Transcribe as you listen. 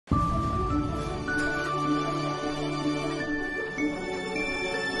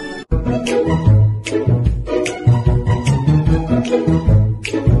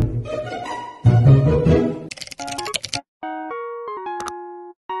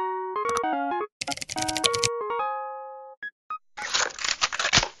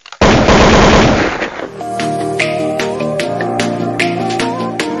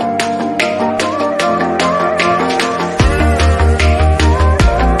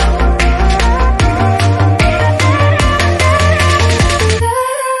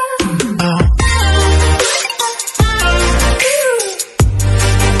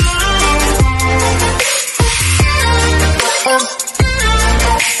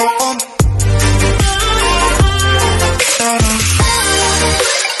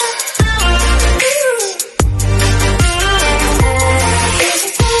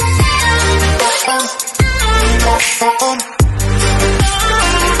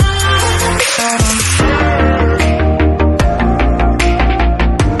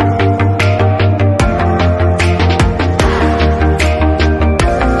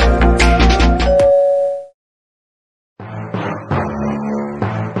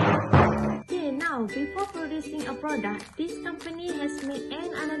Before producing a product, this company has made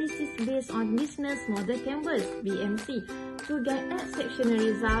an analysis based on Business Model Canvas (BMC) to get exceptional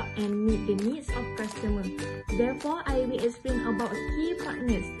result and meet the needs of customers. Therefore, I will explain about key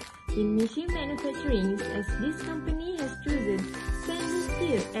partners in machine manufacturing, as this company has chosen stainless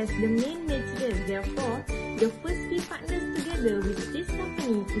steel as the main material. Therefore, the first key partners together with this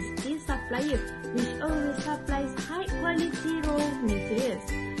company is steel supplier, which always supplies high quality raw materials.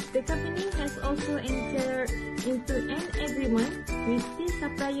 The company has also entered into an agreement with steel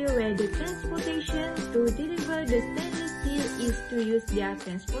supplier where the transportation to deliver the stainless steel is to use their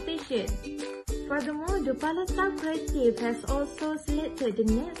transportation. Furthermore, the Palata Creative has also selected the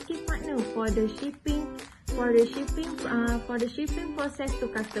next key partner for the shipping process to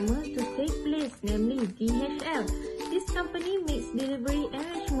customers to take place, namely DHL. This company makes delivery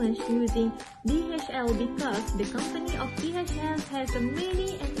arrangements using DHL because the company of DHL has a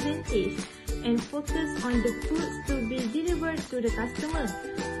many advantages and focus on the goods to be delivered to the customer.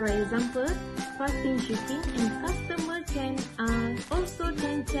 For example, fasting shipping, and customer can also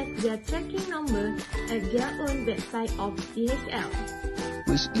check their tracking number at their own website of DHL. It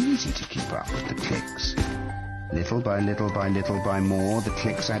was easy to keep up with the clicks. Little by little by more, the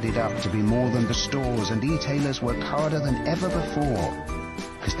clicks added up to be more than the stores, and e-tailers worked harder than ever before,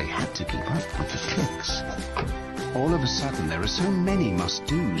 because they had to keep up with the clicks. All of a sudden, there are so many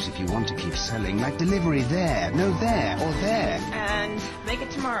must-dos if you want to keep selling, like delivery there, no there, or there. And make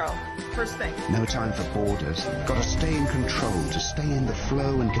it tomorrow, first thing. No time for borders. Got to stay in control, to stay in the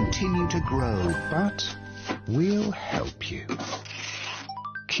flow and continue to grow. But we'll help you.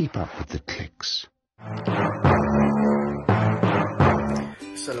 Keep up with the clicks.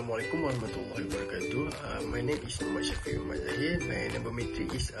 Assalamualaikum warahmatullahi wabarakatuh. My name is Muhammad Syafiq Muhammad Zahir. My number matric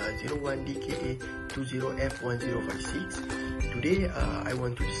is 01DKA20F1056. Today, I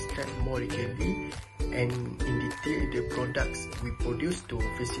want to describe more detailedly and in detail the products we produce to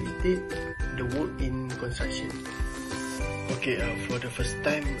facilitate the work in construction. Okay, for the first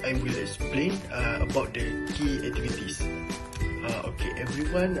time, I will explain about the key activities. Okay,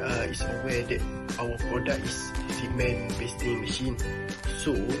 everyone is aware that our product is cement pasting machine.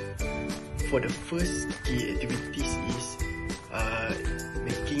 So, for the first key activities is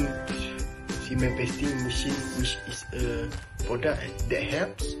making cement pasting machine, which is a product that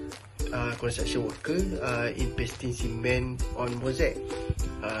helps construction worker in pasting cement on mosaic.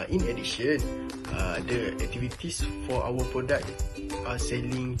 In addition, the activities for our product are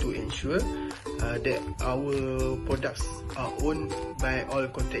selling to ensure that our products are owned by all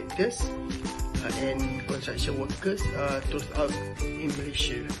contractors and construction workers throughout in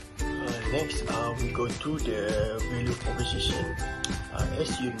Malaysia. Next, we go to the value proposition.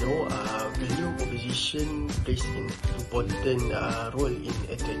 As you know, value proposition plays an important role in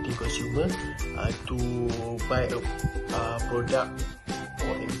attracting consumer to buy a product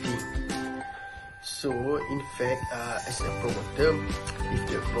or anything. So, in fact, as a promoter, if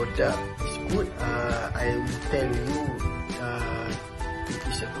the product is good, I will tell you it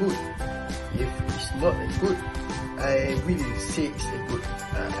is a good. If it's not a good, I will say it's a good.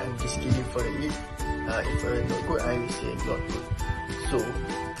 I'm just kidding for it. If not good, I will say not good. So,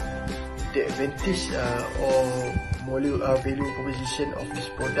 the advantage or value proposition of this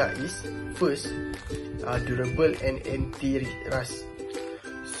product is, first, durable and anti-rust.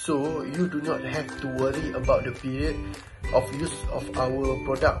 So, you do not have to worry about the period of use of our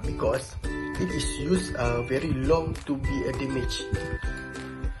product because it is used very long to be damaged.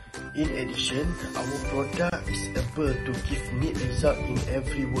 In addition, our product is able to give neat result in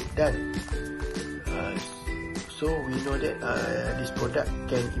every work done. So we know that this product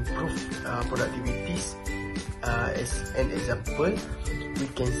can improve productivities. As an example, we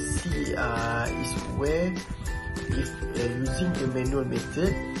can see is where if using the manual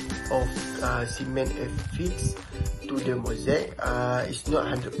method of cement affix to the mosaic is not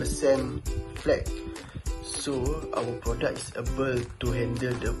 100% flat. So our product is able to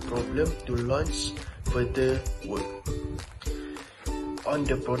handle the problem to launch further work. On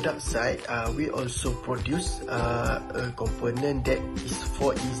the product side, we also produce a component that is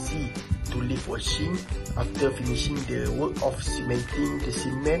for easy to leave washing after finishing the work of cementing the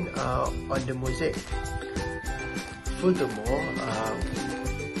cement on the mosaic. Furthermore,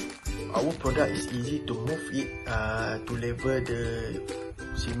 our product is easy to move it to level the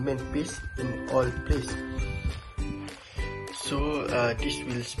cement paste in all places. So this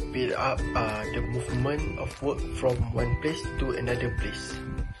will speed up the movement of work from one place to another place.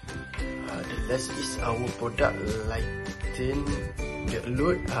 The last is our product lighten the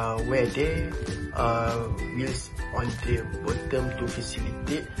load where there are wheels on the bottom to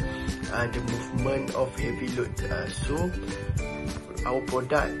facilitate the movement of heavy load. So our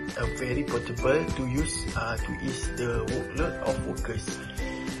product very portable to use to ease the workload of workers.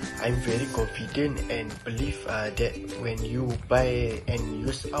 I'm very confident and believe that when you buy and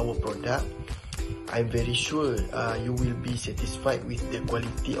use our product, I'm very sure you will be satisfied with the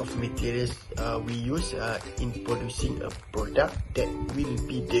quality of materials we use in producing a product that will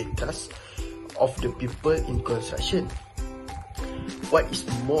be the trust of the people in construction. What is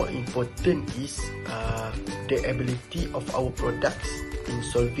more important is the ability of our products in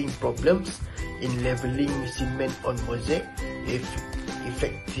solving problems in leveling cement on mosaic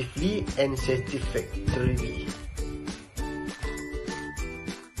effectively and satisfactorily.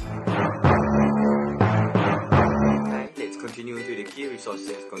 Let's continue to the key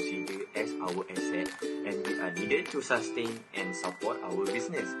resources considered as our asset and we are needed to sustain and support our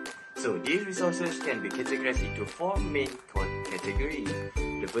business. So these resources can be categorized into 4 main categories.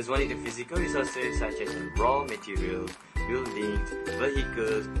 The first one is the physical resources such as raw material, buildings,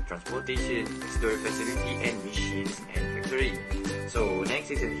 vehicles, transportation, storage facility and machines and factory. So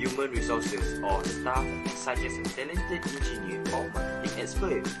next is the human resources or staff such as a talented engineer or marketing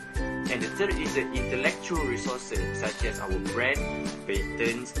expert. And the third is the intellectual resources such as our brand,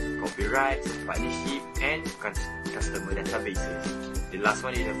 patents, copyrights, partnership and customer databases. The last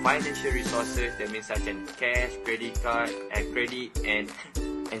one is the financial resources, that means such as cash, credit card, credit and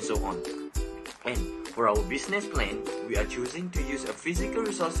so on. And for our business plan, we are choosing to use a physical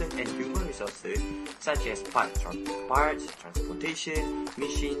resources and human resources such as parts, transportation,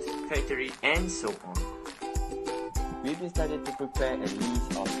 machines, factory and so on. We've decided to prepare a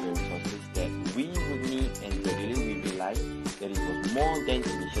list of the resources that we would need and gradually we realized that it was more than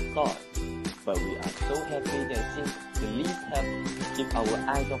initial thought. But we are so happy that since the list helped keep our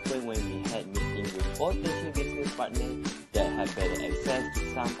eyes open when we had meetings with potential business partners that have better access to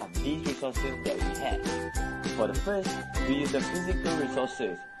some of these resources that we had. For the first, we use the physical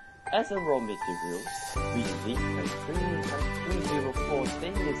resources. As a raw material, we use a 304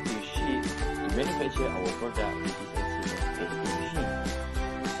 stainless steel sheet to manufacture our product, which is a cement machine.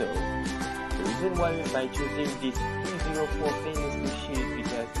 So, the reason why we by choosing this 304 stainless steel sheet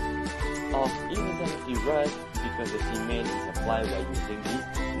because of insensitive rust because the cement is applied while using this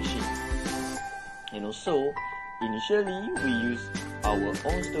machine. And also, initially we use our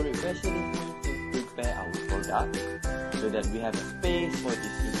own storage facility to prepare our product so that we have a space for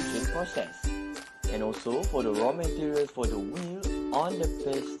distribution process. And also for the raw materials for the wheel on the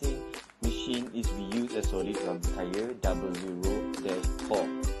pasting machine is we use a solid rubber tire 00-4.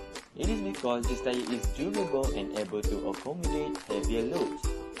 It is because this tire is durable and able to accommodate heavier loads.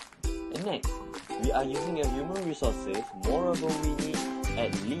 And next, we are using a human resources. Moreover, we need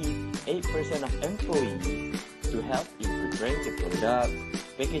at least 8% of employees to help in preparing the product,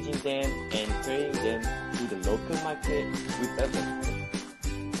 packaging them, and carrying them to the local market with a vehicle.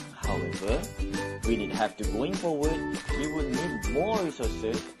 However, we did have to going forward, we would need more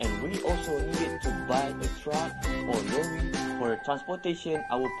resources and we also needed to buy a truck or lorry for transportation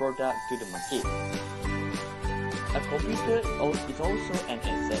our product to the market. A computer is also an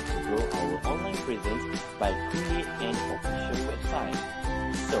asset to grow our online presence by creating an official website.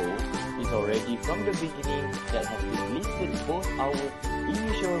 So, it's already from the beginning that has been listed both our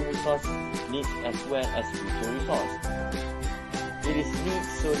initial resource needs as well as future resource. It is neat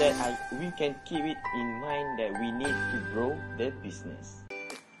so that we can keep it in mind that we need to grow the business.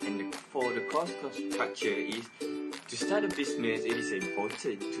 And for the cost structure is, to start a business, it is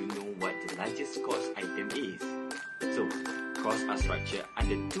important to know what the largest cost item is. So, costs are structured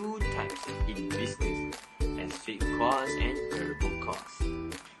under two types in business, as fixed costs and variable costs.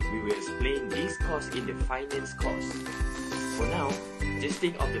 We will explain these costs in the finance course. For now, just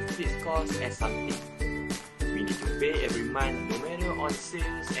think of the fixed cost as something we need to pay every month, no matter on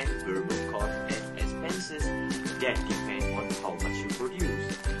sales, and variable costs as expenses that depend on how much we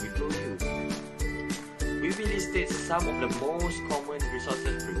produce. We will listed some of the most common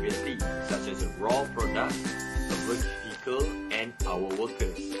resources previously, such as raw products, a vehicle, and our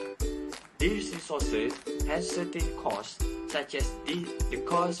workers. These resources have certain costs, such as the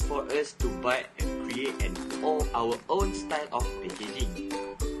cost for us to buy and create our own style of packaging.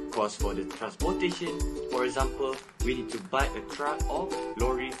 Cost for the transportation, for example, we need to buy a truck or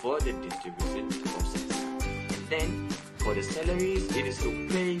lorry for the distribution process. And then, for the salaries, it is to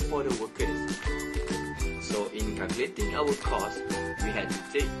pay for the workers. So in calculating our cost, we had to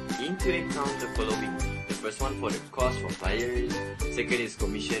take into account the following. The first one for the cost for buyers. Second is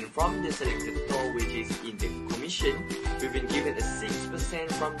commission from the selected store, which is in the commission, we've been given a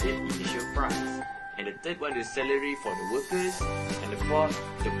 6% from the initial price. And the third one is salary for the workers. And the fourth,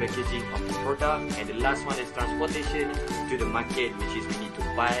 the packaging of the product. And the last one is transportation to the market, which is we need to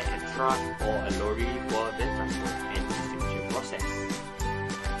buy a truck or a lorry for the transport and distribution process.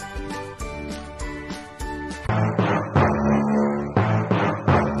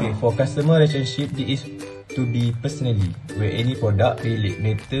 Okay, for customer relationship, this is to be personally, where any product relate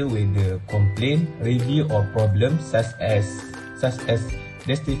later with the complaint, review or problem such as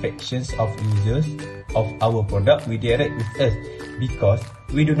dissatisfactions of users of our product, we direct with us because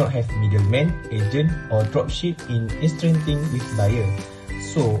we do not have middleman, agent or dropship in instructing with buyer.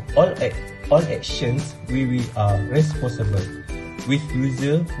 So all actions we are responsible. With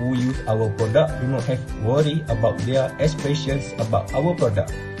user who use our product do not have worry about their expressions about our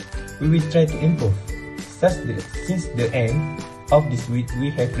product. We will try to improve. Since the end of this week,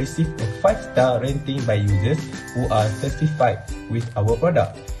 we have received a 5-star rating by users who are satisfied with our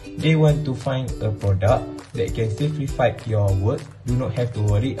product. They want to find a product that can simplify your work. Do not have to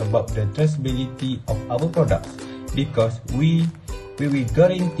worry about the traceability of our products because we will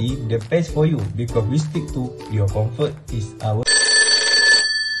guarantee the best for you because we stick to your comfort is our.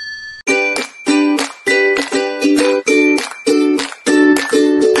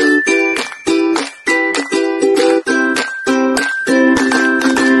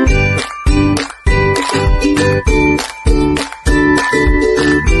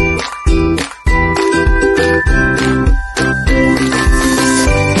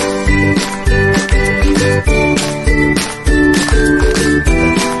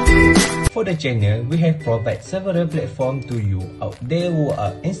 For the channel, we have provided several platforms to you out there who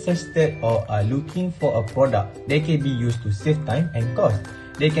are interested or are looking for a product that can be used to save time and cost.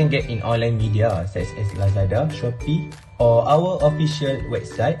 They can get in online media such as Lazada, Shopee or our official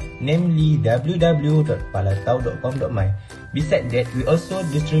website, namely www.palatau.com.my. Besides that, we also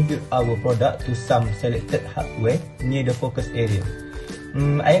distribute our product to some selected hardware near the focus area.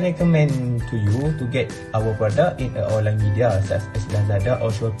 I recommend to you to get our product in an online media such as Lazada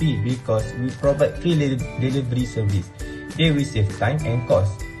or Shopee because we provide free delivery service. They will save time and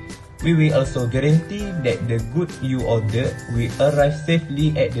cost. We will also guarantee that the goods you order will arrive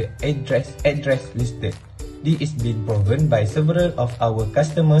safely at the address listed. This is been proven by several of our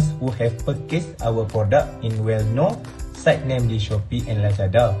customers who have purchased our product in well-known sites namely Shopee and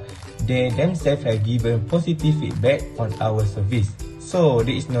Lazada. They themselves have given positive feedback on our service. So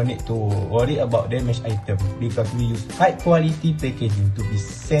there is no need to worry about damaged item because we use high quality packaging to be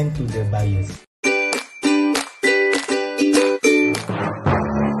sent to the buyers.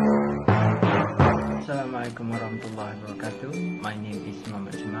 Assalamualaikum warahmatullahi wabarakatuh. My name is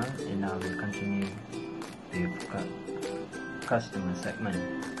Muhammad Jamal and I will continue with customer segment.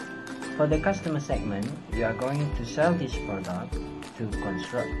 For the customer segment, we are going to sell this product to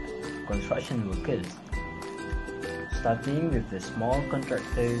construction workers, starting with the small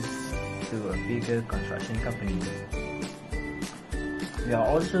contractors to a bigger construction company. We are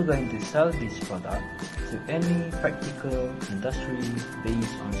also going to sell this product to any practical industry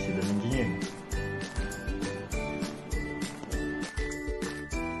based on civil engineering.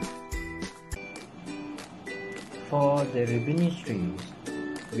 For the revenue streams,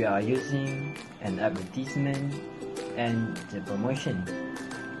 we are using an advertisement and the promotion.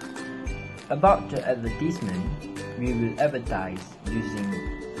 About the advertisement, we will advertise using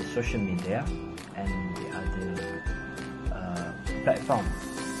the social media and the other platforms.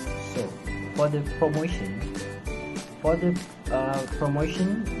 So for the promotion, for the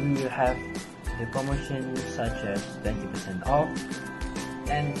promotion, we will have the promotion such as 20% off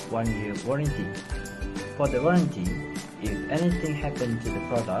and 1 year warranty. For the warranty, if anything happens to the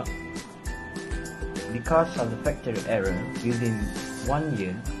product because of the factory error within 1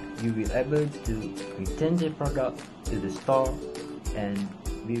 year, you will able to return the product to the store and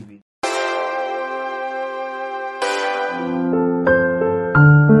we will